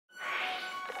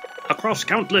across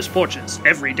countless porches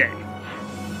every day.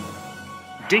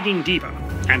 Digging deeper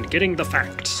and getting the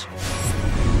facts.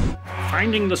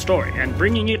 Finding the story and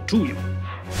bringing it to you.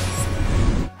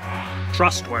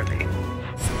 Trustworthy,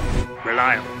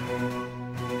 reliable,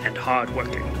 and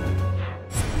hardworking.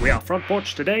 We are Front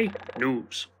Porch Today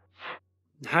News.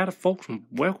 Hi to folks, and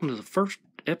welcome to the first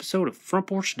episode of Front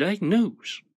Porch Today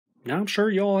News. Now I'm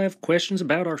sure y'all have questions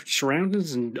about our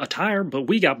surroundings and attire, but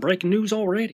we got breaking news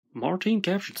already. Martine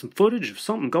captured some footage of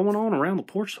something going on around the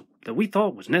porch that we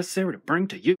thought was necessary to bring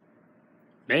to you.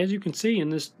 As you can see in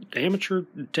this amateur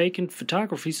taken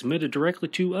photography submitted directly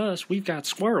to us, we've got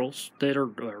squirrels that are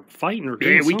fighting or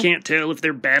doing something. We can't tell if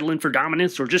they're battling for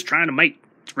dominance or just trying to mate.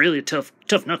 It's really a tough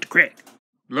nut to crack.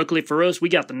 Luckily for us, we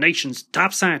got the nation's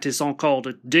top scientists on call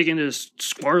to dig into this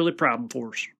squirrely problem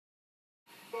for us.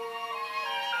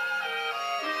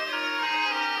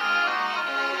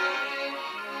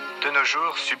 De nos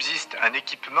jours subsiste un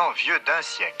équipement vieux d'un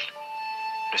siècle,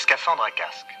 le scaphandre à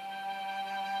casque.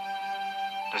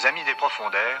 Nos amis des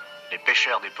profondeurs, les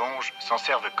pêcheurs d'éponges, s'en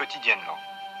servent quotidiennement.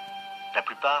 La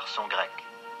plupart sont grecs.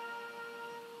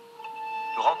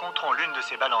 Nous rencontrons l'une de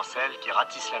ces balancelles qui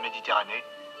ratissent la Méditerranée,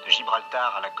 de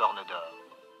Gibraltar à la Corne d'Or.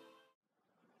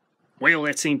 Well,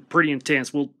 that seemed pretty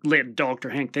intense. We'll let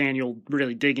Dr. Hank Daniel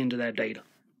really dig into that data.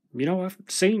 You know, I've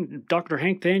seen Dr.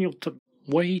 Hank Daniel, the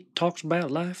way he talks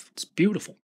about life. It's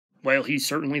beautiful. Well, he's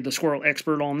certainly the squirrel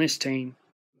expert on this team.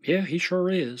 Yeah, he sure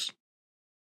is.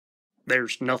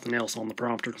 There's nothing else on the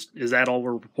prompter. Is that all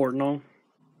we're reporting on?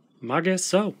 I guess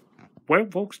so. Well,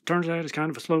 folks, turns out it's kind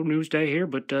of a slow news day here,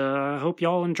 but I hope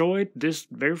y'all enjoyed this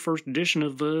very first edition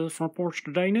of Front Porch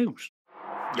Today News.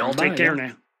 Y'all take care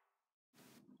now.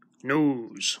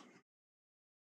 News.